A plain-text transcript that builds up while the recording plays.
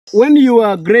when you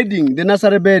are grading the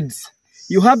nursery beds,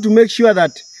 you have to make sure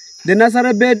that the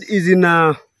nursery bed is in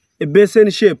a basin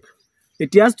shape.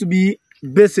 It has to be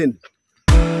basin.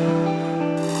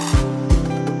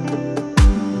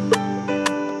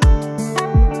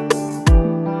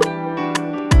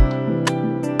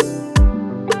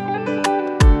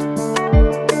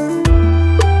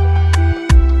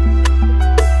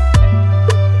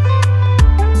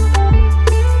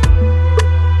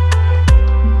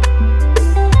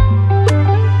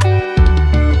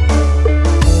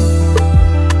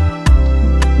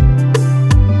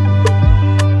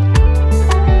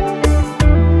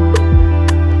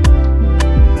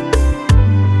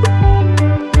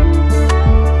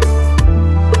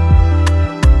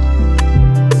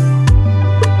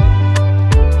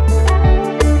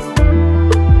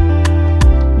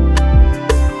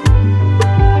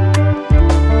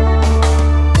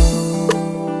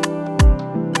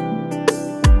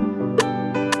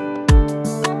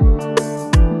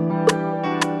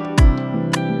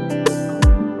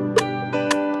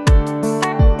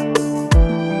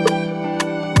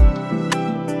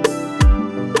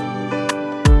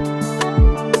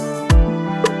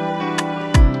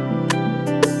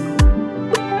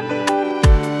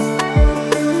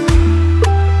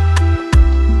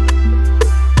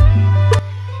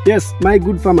 Yes, my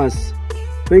good farmers,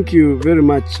 thank you very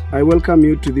much. I welcome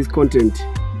you to this content.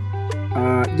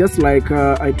 Just like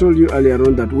I told you earlier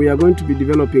on that we are going to be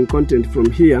developing content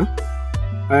from here.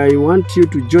 I want you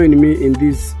to join me in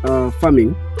this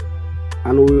farming,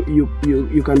 and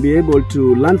you can be able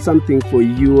to learn something for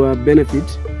your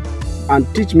benefit and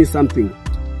teach me something.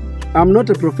 I'm not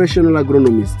a professional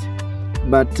agronomist,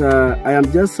 but I am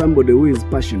just somebody who is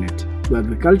passionate to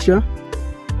agriculture.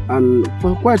 And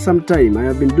for quite some time, I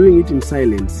have been doing it in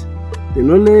silence. The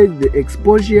knowledge, the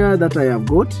exposure that I have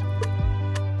got,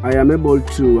 I am able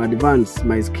to advance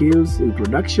my skills in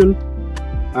production,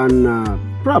 and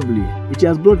probably it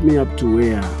has brought me up to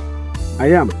where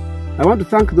I am. I want to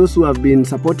thank those who have been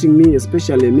supporting me,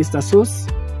 especially Mr. Sauce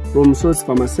from Sauce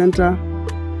Farmer Center,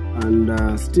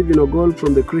 and Stephen Ogol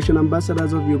from the Christian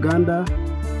Ambassadors of Uganda,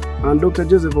 and Dr.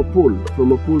 Joseph Opul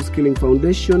from Opul Skilling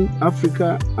Foundation,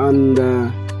 Africa,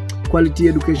 and Quality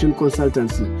Education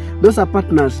Consultancy. Those are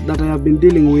partners that I have been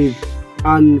dealing with,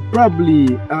 and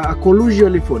probably a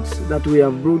collusion efforts that we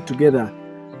have brought together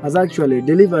has actually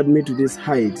delivered me to these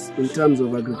heights in terms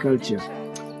of agriculture.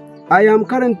 I am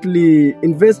currently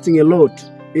investing a lot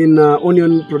in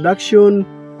onion production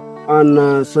and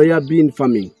soya bean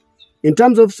farming. In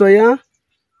terms of soya,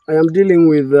 I am dealing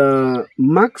with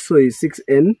Maxsoy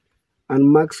 6N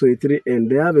and Maxsoy 3N.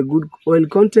 They have a good oil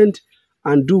content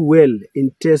and do well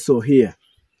in TESO here.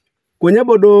 Kwenye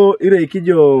bodo ire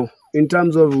ikijo in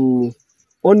terms of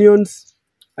onions,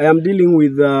 I am dealing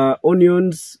with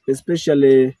onions,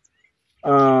 especially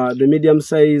the medium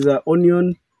size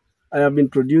onion. I have been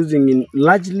producing in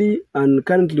largely, and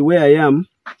currently where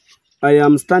I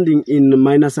am standing in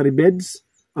my nursery beds.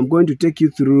 I'm going to take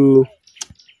you through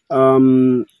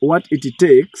what it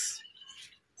takes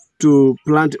to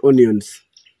plant onions.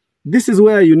 This is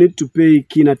where you need to pay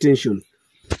keen attention.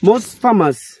 Most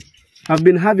farmers have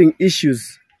been having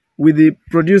issues with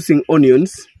producing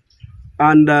onions,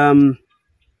 and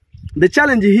the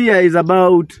challenge here is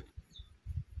about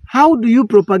how do you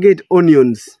propagate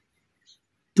onions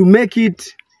to make it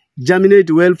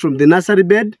germinate well from the nursery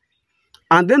bed,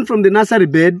 and then from the nursery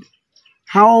bed,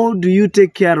 how do you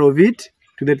take care of it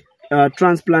to the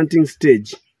transplanting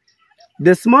stage.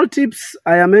 The small tips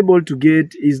I am able to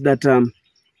get is that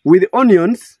with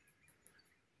onions,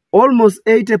 almost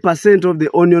 80% of the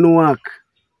onion work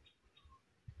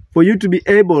for you to be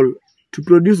able to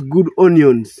produce good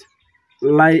onions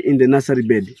lie in the nursery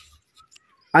bed.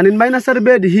 And in my nursery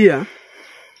bed here,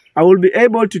 I will be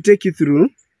able to take you through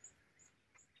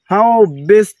how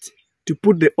best to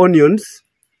put the onions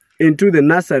into the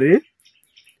nursery,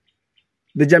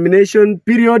 the germination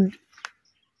period,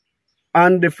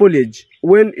 and the foliage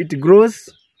when it grows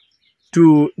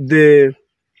to the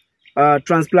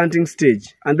transplanting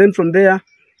stage. And then from there,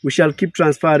 we shall keep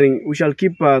transferring, we shall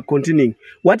keep continuing.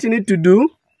 What you need to do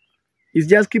is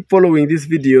just keep following these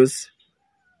videos,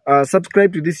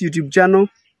 subscribe to this YouTube channel,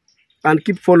 and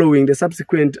keep following the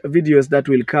subsequent videos that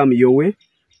will come your way,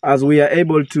 as we are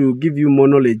able to give you more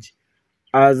knowledge,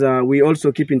 as we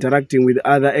also keep interacting with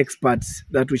other experts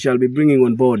that we shall be bringing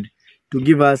on board to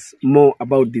give us more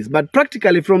about this. But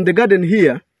practically from the garden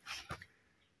here,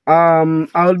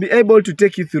 I'll be able to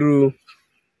take you through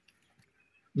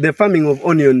the farming of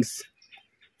onions.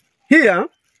 Here,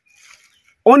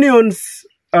 onions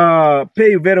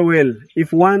pay very well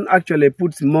if one actually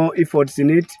puts more efforts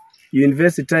in it you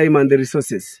invest the time and the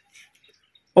resources.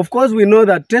 Of course, we know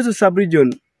that TESO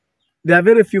sub-region, there are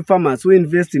very few farmers who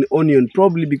invest in onion,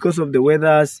 probably because of the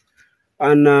weathers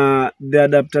and the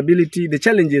adaptability, the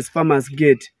challenges farmers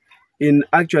get in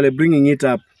actually bringing it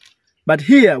up. But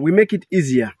here, we make it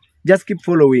easier. Just keep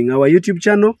following our YouTube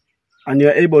channel and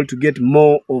you're able to get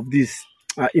more of this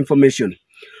information.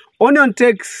 Onion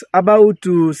takes about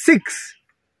 6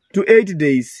 to 8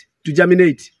 days to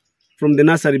germinate from the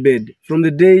nursery bed, from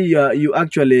the day you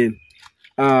actually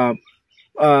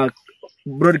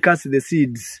broadcast the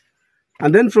seeds.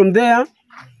 And then from there,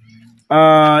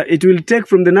 it will take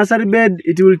from the nursery bed,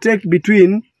 it will take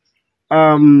between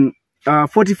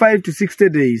 45 to 60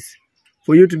 days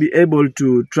for you to be able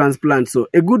to transplant. So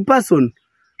a good person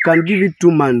can give it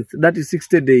 2 months, that is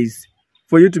 60 days,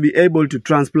 for you to be able to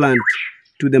transplant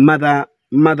to the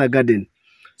mother garden.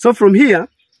 So from here,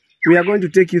 we are going to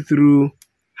take you through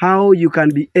how you can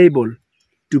be able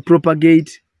to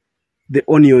propagate the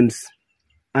onions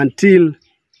until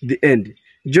the end.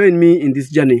 Join me in this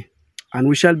journey and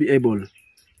we shall be able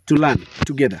to learn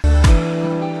together.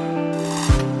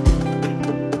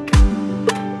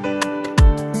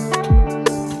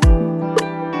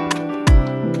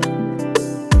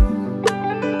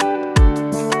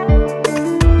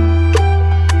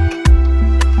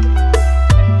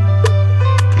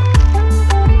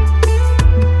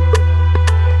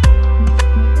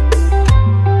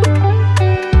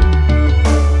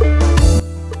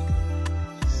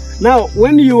 Now,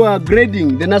 when you are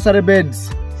grading the nursery beds,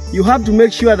 you have to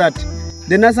make sure that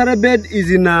the nursery bed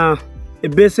is in a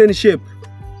basin shape.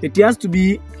 It has to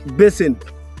be basin.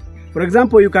 For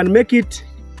example, you can make it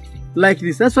like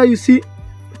this. That's why you see,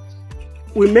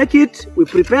 we make it, we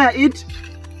prepare it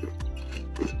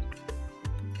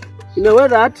in a way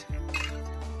that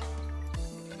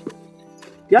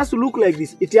it has to look like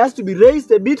this. It has to be raised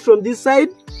a bit from this side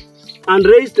and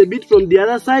raised a bit from the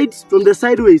other side, from the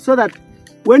sideways, so that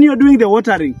when you're doing the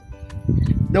watering,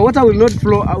 the water will not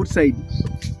flow outside.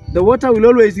 The water will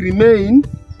always remain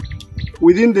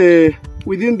within the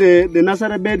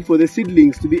nursery bed for the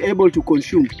seedlings to be able to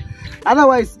consume.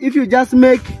 Otherwise, if you just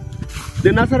make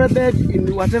the nursery bed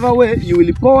in whatever way, you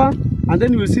will pour and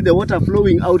then you will see the water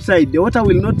flowing outside. The water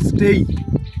will not stay.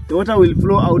 The water will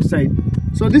flow outside.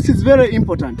 So this is very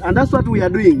important, and that's what we are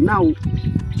doing now.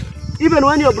 Even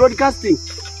when you're broadcasting,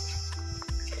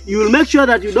 you will make sure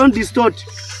that you don't distort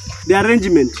the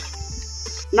arrangement.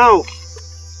 Now,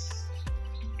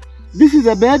 this is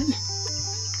a bed.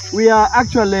 We are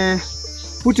actually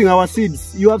putting our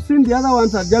seeds. You have seen the other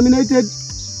ones have germinated.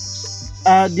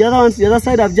 The other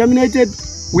side have germinated.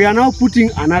 We are now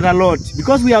putting another lot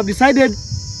because we have decided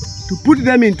to put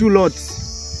them in 2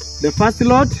 lots. The first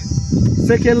lot,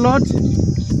 second lot,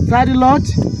 third lot,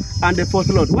 and the 4th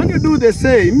lot. When you do the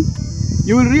same,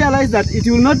 you will realize that it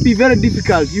will not be very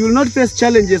difficult. You will not face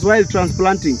challenges while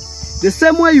transplanting. The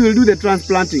same way you will do the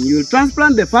transplanting. You will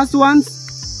transplant the first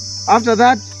ones. After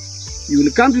that, you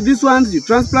will come to these ones. You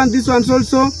transplant these ones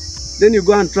also. Then you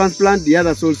go and transplant the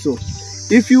others also.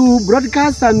 If you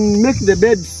broadcast and make the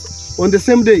beds on the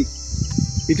same day,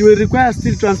 it will require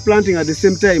still transplanting at the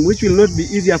same time, which will not be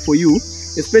easier for you,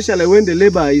 especially when the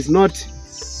labor is not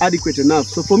adequate enough.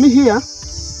 So for me here,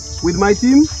 with my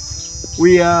team,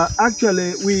 we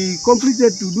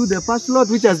completed to do the first lot,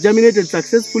 which has germinated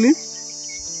successfully.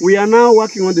 We are now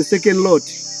working on the second lot.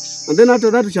 And then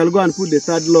after that, we shall go and put the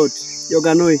third lot,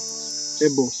 Yoganoi,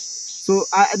 Ebo. So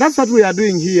that's what we are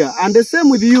doing here. And the same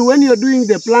with you, when you're doing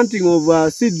the planting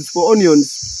of seeds for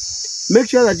onions, make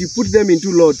sure that you put them in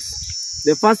 2 lots.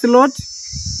 The first lot,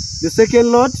 the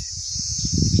second lot,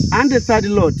 and the third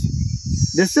lot.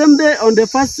 The same day, on the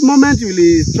first moment, you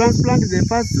will transplant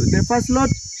the first lot,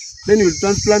 then you will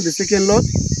transplant the second lot,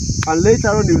 and later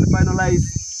on you will finalize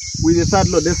with the third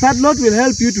lot. The third lot will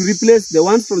help you to replace the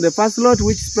ones from the first lot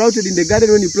which sprouted in the garden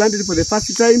when you planted it for the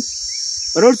first time,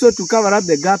 but also to cover up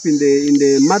the gap in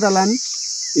the motherland,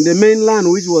 in the mainland,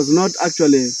 which was not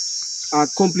actually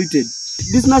completed.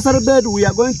 This nursery bed, we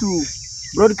are going to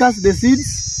broadcast the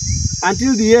seeds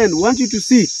until the end. We want you to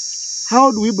see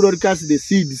how do we broadcast the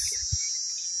seeds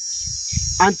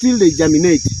until they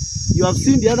germinate. You have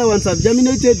seen the other ones have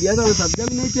germinated, the other ones have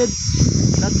germinated.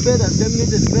 That bed has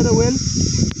germinated very well.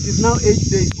 It is now 8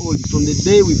 days old from the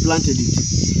day we planted it.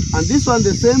 And this one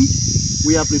the same,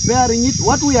 we are preparing it.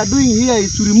 What we are doing here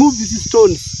is to remove these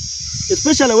stones,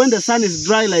 especially when the sun is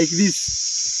dry like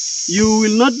this. You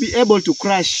will not be able to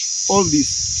crush all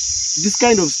this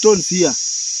kind of stones here.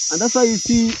 And that's why you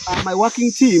see my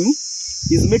working team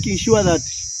is making sure that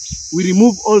we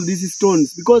remove all these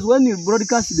stones, because when you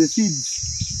broadcast the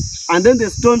seeds and then the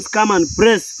stones come and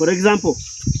press, for example,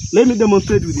 Let me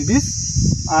demonstrate with you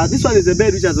this. This one is a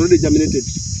bed which has already germinated.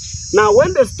 Now,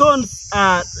 when the stones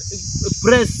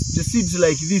press the seeds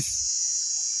like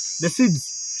this, the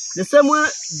same way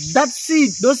that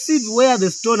seed, those seeds where the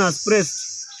stone has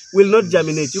pressed will not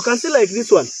germinate. You can see like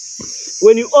this one.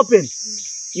 When you open,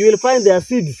 you will find there are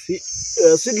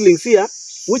seedlings here,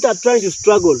 which are trying to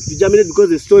struggle to germinate because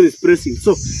the stone is pressing.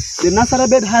 So the nursery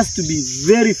bed has to be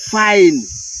very fine,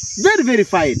 very, very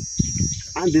fine.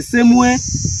 And the same way,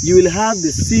 you will have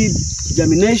the seed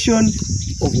germination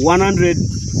of 100%.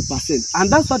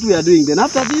 And that's what we are doing. Then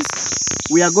after this,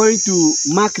 we are going to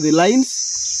mark the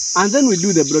lines, and then we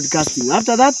do the broadcasting.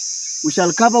 After that, we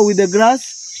shall cover with the grass,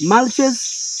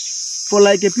 mulches for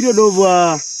like a period of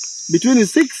between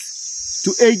 6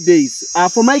 to 8 days.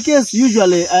 For my case,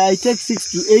 usually I take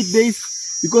 6 to 8 days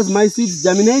because my seeds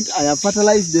germinate. I have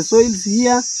fertilized the soils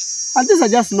here, and these are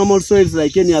just normal soils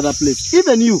like any other place.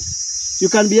 Even you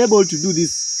can be able to do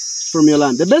this from your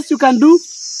land. The best you can do,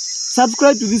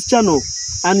 subscribe to this channel,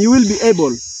 and you will be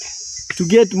able to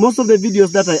get most of the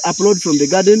videos that I upload from the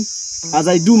garden as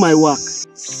I do my work.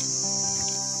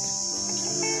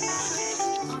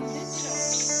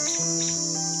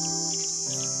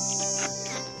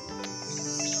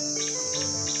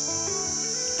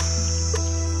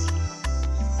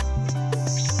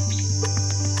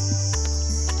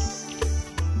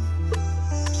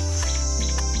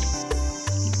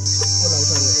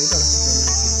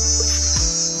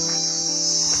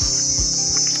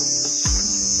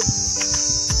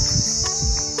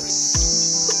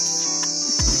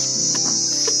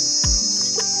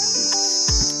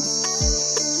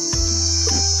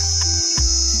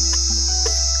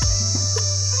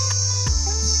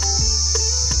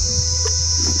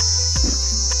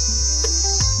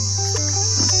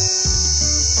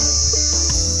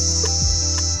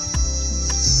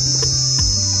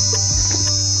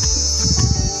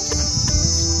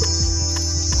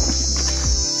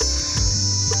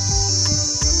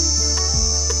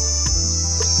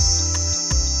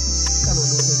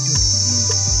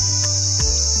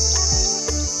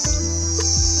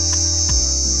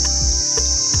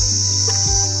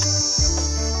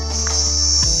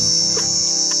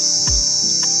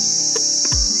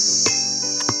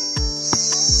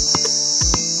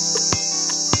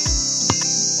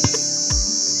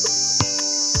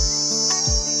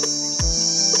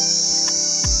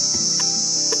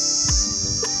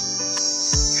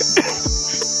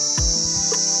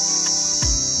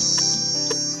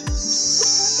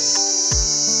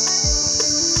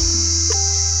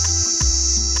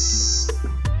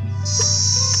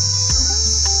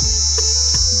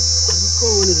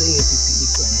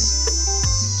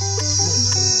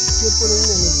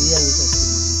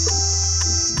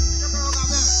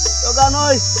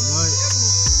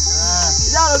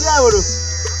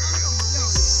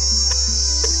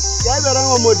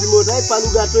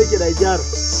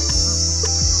 I